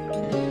的，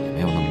也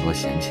没有那么多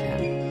闲钱。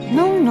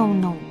No no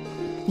no，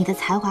 你的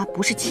才华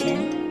不是钱，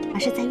而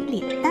是在于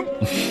脸蛋。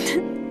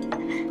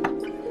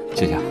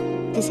谢谢啊。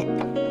谢谢。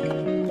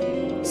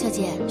小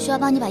姐，需要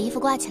帮你把衣服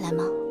挂起来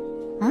吗？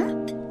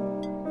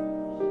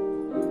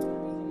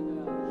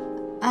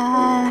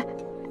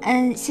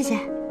谢谢。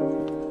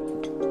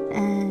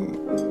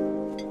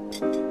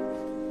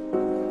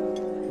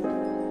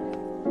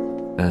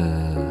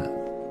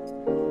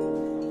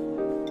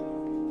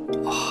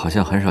好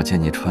像很少见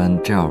你穿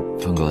这样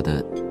风格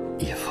的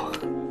衣服。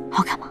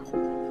好看吗？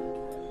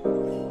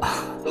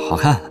好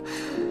看。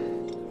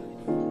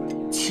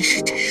其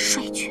实这是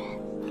睡裙。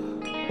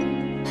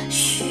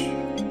嘘，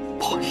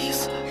不好意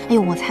思。哎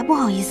呦，我才不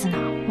好意思呢，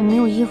我没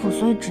有衣服，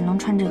所以只能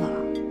穿这个了。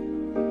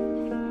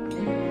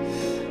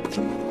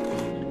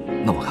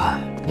那我看，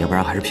你要不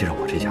然还是披上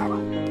我这件吧，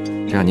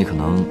这样你可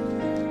能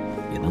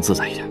也能自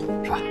在一点，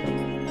是吧？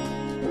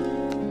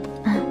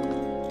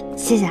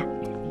谢谢。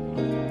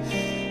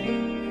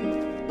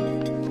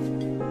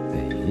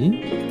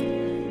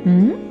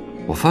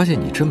我发现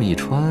你这么一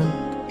穿，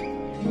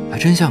还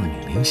真像个女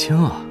明星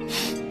啊！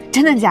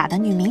真的假的？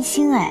女明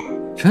星哎？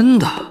真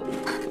的，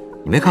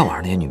你没看网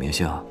上那些女明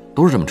星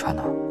都是这么穿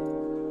的，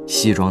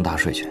西装大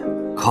睡裙，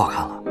可好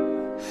看了。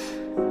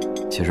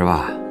其实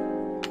吧，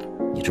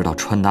你知道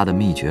穿搭的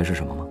秘诀是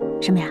什么吗？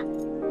什么呀？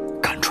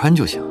敢穿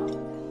就行。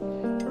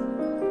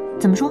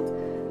怎么说？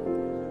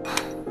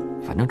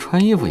反正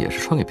穿衣服也是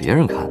穿给别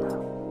人看的，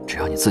只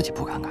要你自己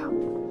不尴尬，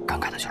尴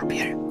尬的就是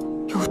别人。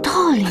有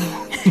道理。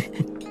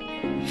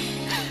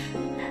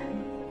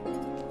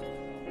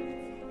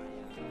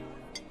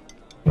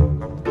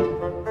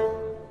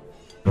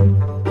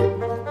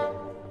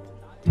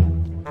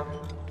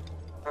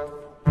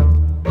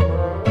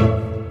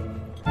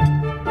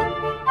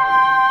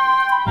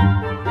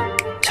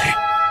小雨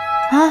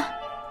啊，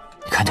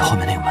你看见后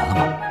面那个门了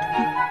吗？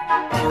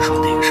听说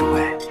那个是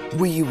为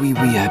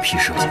VVVIP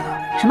设计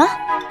的。什么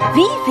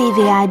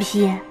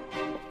VVVIP？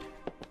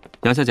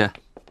 杨小姐。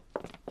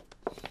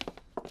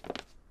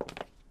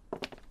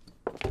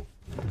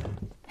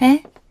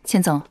哎，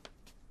钱总，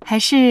还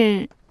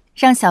是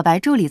让小白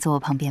助理坐我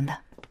旁边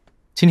吧。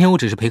今天我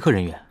只是陪客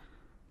人员，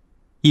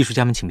艺术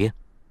家们请便。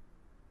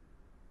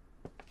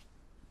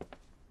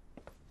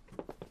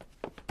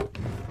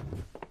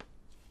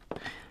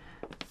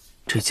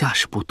这架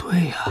势不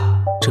对呀，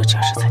这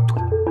架势才对。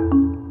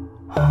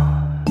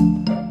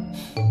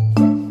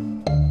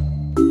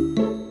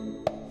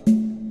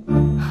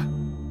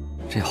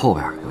这后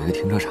边有一个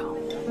停车场，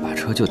把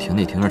车就停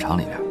那停车场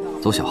里边，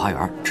走小花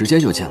园，直接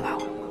就进来了，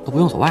都不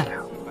用走外边。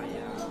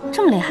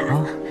这么厉害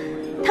啊！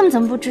他们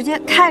怎么不直接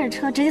开着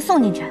车直接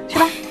送进去，是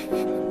吧？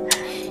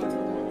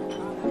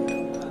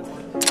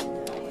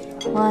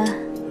我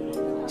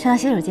去趟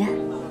洗手间。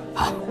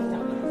好。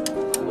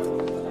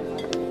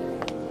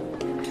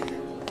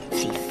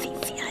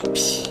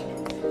VVVIP。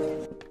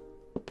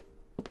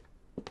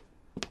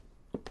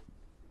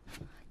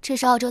这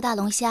是澳洲大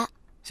龙虾。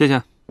谢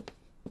谢。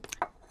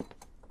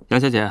杨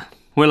小姐，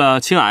为了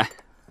亲癌，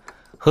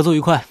合作愉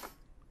快。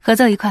合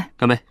作愉快。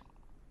干杯。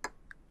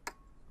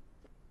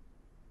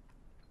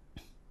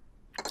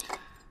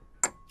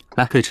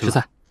来，可以吃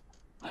菜。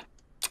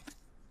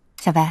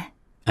小白，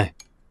哎，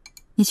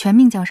你全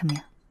名叫什么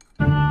呀？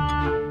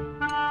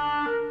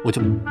我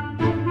叫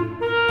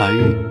白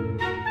玉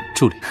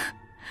助理。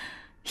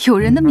有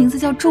人的名字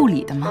叫助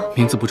理的吗？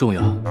名字不重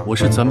要，我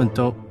是咱们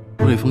刀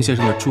瑞丰先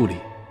生的助理，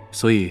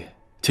所以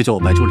就叫我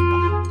白助理吧。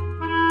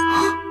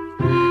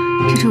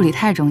这助理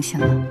太忠心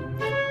了。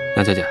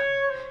杨小姐，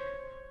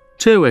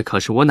这位可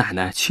是我奶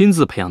奶亲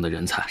自培养的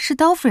人才，是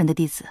刀夫人的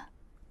弟子。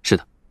是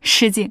的，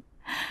失敬。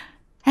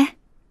哎，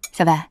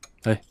小白，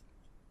哎，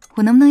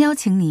我能不能邀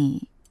请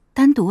你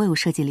单独为我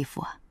设计礼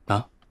服啊？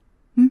啊？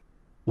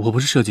我不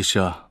是设计师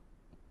啊，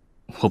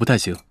我不太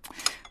行。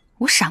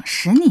我赏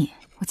识你，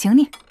我请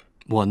你。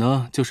我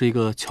呢，就是一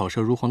个巧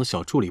舌如簧的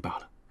小助理罢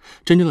了。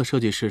真正的设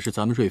计师是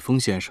咱们瑞丰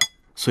先生，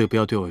所以不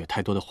要对我有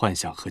太多的幻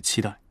想和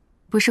期待。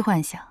不是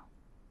幻想，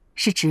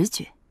是直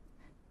觉。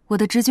我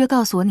的直觉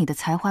告诉我，你的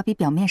才华比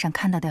表面上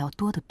看到的要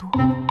多得多。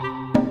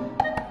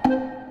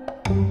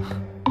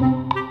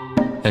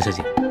杨小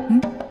姐，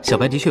小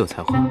白的确有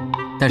才华，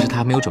但是他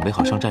还没有准备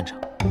好上战场。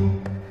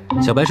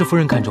小白是夫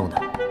人看中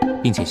的，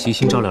并且悉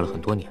心照料了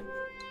很多年。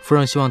夫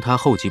人希望他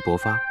厚积薄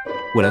发，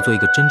未来做一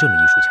个真正的艺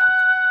术家，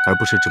而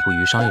不是止步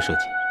于商业设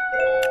计。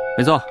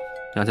没错，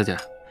杨小姐，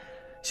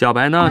小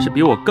白呢是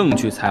比我更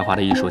具才华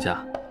的艺术家，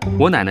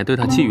我奶奶对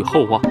他寄予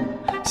厚望，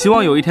希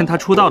望有一天他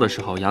出道的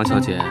时候，杨小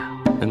姐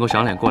能够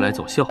赏脸过来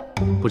走秀。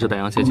不知道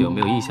杨小姐有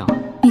没有意向啊？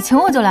你请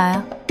我就来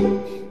啊。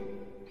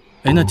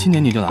哎，那今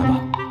年你就来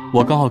吧，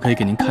我刚好可以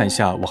给您看一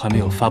下我还没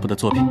有发布的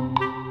作品。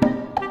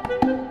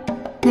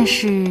那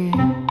是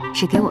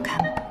只给我看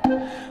吗？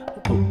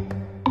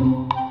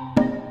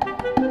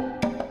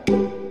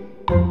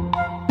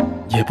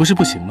也不是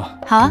不行嘛。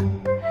好啊，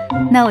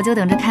那我就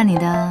等着看你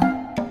的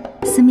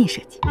私密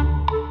设计。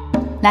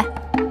来，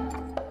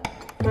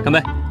干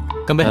杯！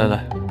干杯！来来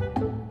来。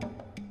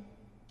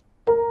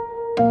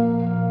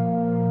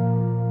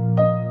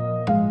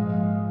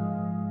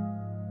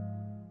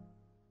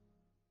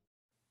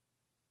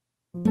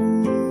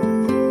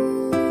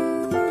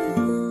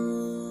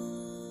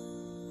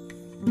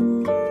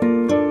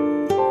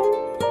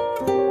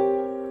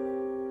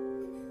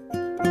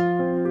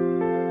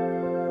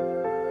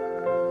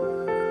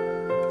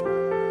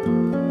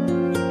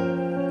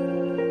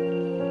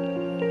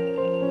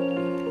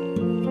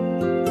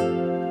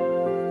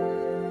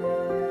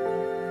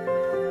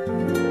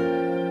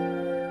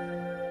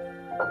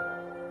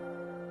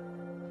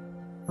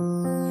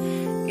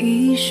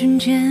一瞬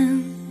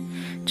间，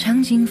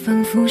场景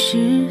仿佛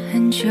是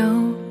很久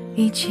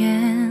以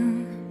前。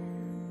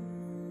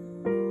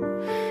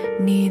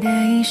你的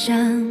衣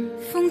衫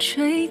风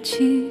吹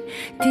起，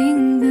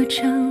定格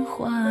成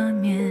画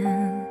面，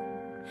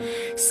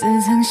似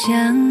曾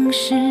相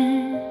识，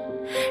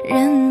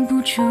认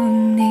不出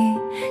你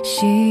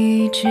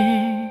细致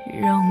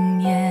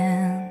容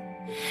颜。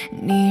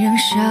你仍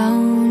少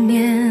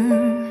年，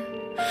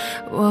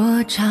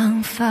我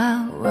长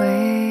发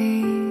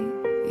为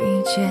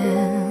一件，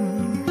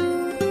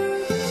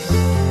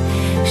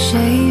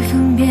谁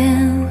分辨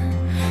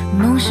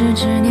梦是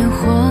执念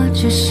或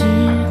者是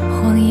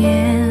谎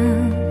言？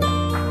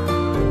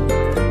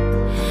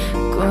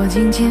过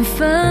尽千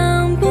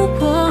帆不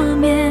破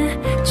灭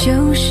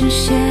就是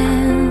仙，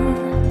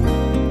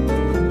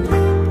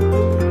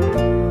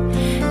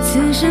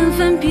此生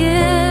分别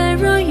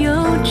若有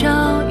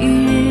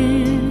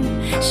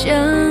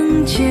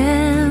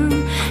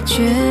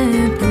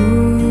却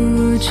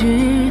不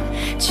知